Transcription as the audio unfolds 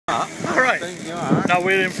No,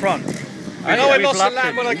 we're in front. I know I lost the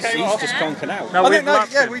lap when I came off. He's just conquered out. No, we've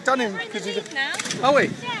lapped yeah, him. we've done him because he. Are we?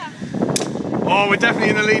 Yeah. Oh, we're definitely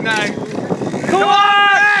in the lead now. Come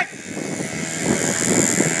on!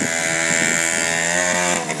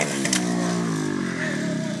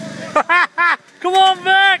 Come on,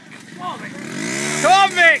 Vic! Come on,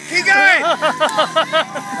 Vic, keep going! Now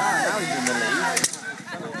he's in the lead.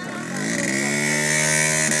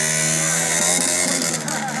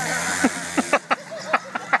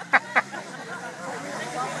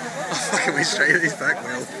 Fucking me straight at his back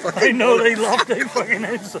wheel. I know they laughed their fucking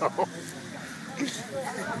heads off.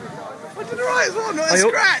 I did alright as well, not a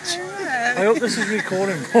scratch. I hope this is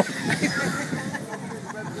recording.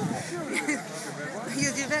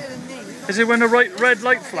 You'll do better than me. Is it when the red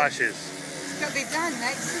light flashes? It's got to be done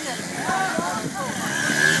next, isn't it?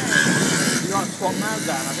 You got swap mouths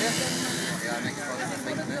down, have you? Yeah,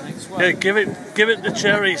 next one. Yeah, give it the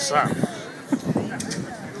cherry, Sam.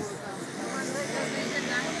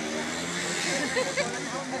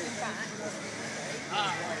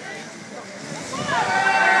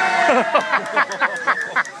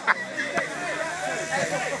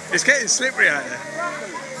 It's getting slippery out there.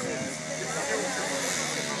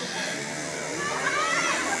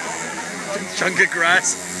 Chunk of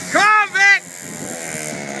grass. Come on, Vic!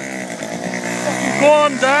 Go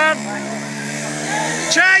on, Dan!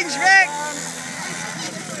 Change, Vic!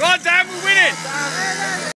 Go on, Dan, we're winning!